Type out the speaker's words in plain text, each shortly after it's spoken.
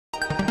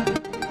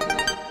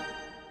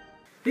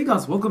Hey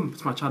guys, welcome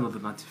to my channel, the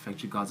Nathi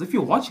Factory, guys. If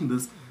you're watching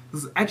this,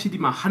 this is actually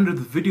my 100th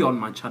video on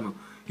my channel.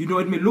 You know,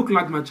 it may look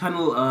like my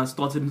channel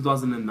started in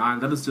 2009.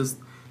 That is just,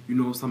 you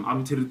know, some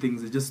arbitrary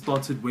things. It just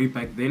started way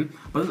back then.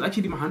 But it's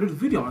actually my 100th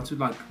video. I want to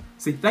like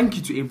say thank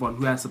you to everyone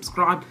who has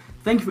subscribed.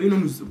 Thank you for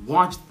anyone who's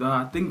watched.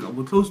 I think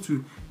we're close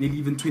to nearly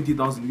even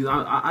 20,000 views.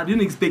 I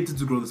didn't expect it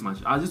to grow this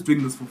much. I was just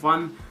doing this for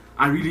fun.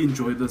 I really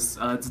enjoy this.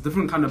 It's a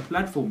different kind of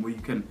platform where you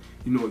can,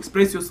 you know,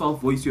 express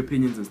yourself, voice your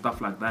opinions and stuff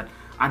like that.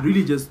 I'd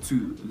really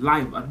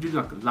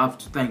love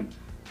to thank.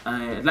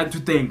 I'd like to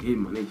thank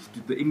him.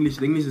 The English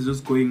is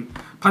just going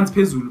pants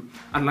pezulu.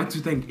 I'd like to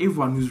thank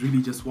everyone who's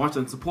really just watched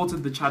and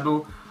supported the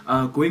channel.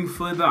 Going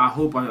further, I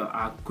hope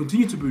I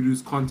continue to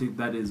produce content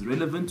that is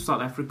relevant to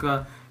South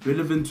Africa,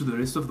 relevant to the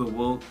rest of the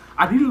world.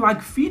 I'd really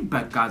like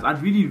feedback, guys.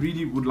 I'd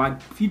really would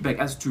like feedback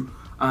as to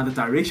the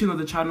direction of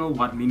the channel,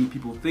 what many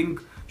people think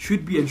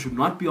should be and should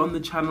not be on the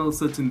channel,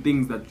 certain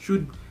things that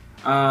should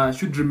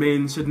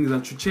remain, certain things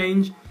that should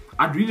change.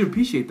 I'd really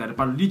appreciate that.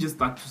 But I'd really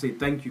just like to say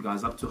thank you,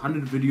 guys. Up to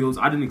 100 videos.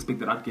 I didn't expect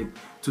that I'd get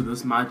to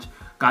this much.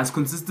 Guys,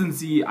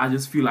 consistency, I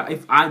just feel like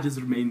if I just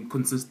remain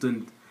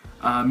consistent,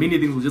 many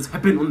things will just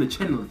happen on the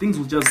channel. Things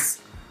will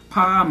just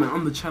palm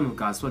on the channel,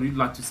 guys. So I'd really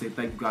like to say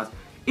thank you, guys.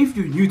 If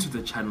you're new to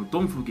the channel,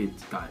 don't forget,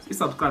 guys, the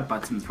subscribe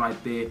button is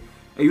right there.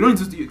 You don't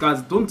need to,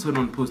 guys, don't turn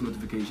on post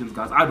notifications,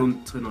 guys. I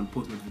don't turn on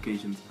post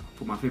notifications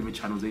for my favorite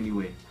channels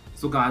anyway.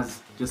 So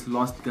guys, just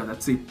last, guys,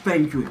 I'd say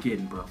thank you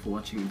again, bro, for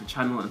watching the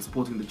channel and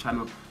supporting the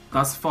channel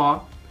thus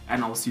far,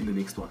 and I'll see you in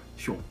the next one.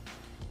 Sure.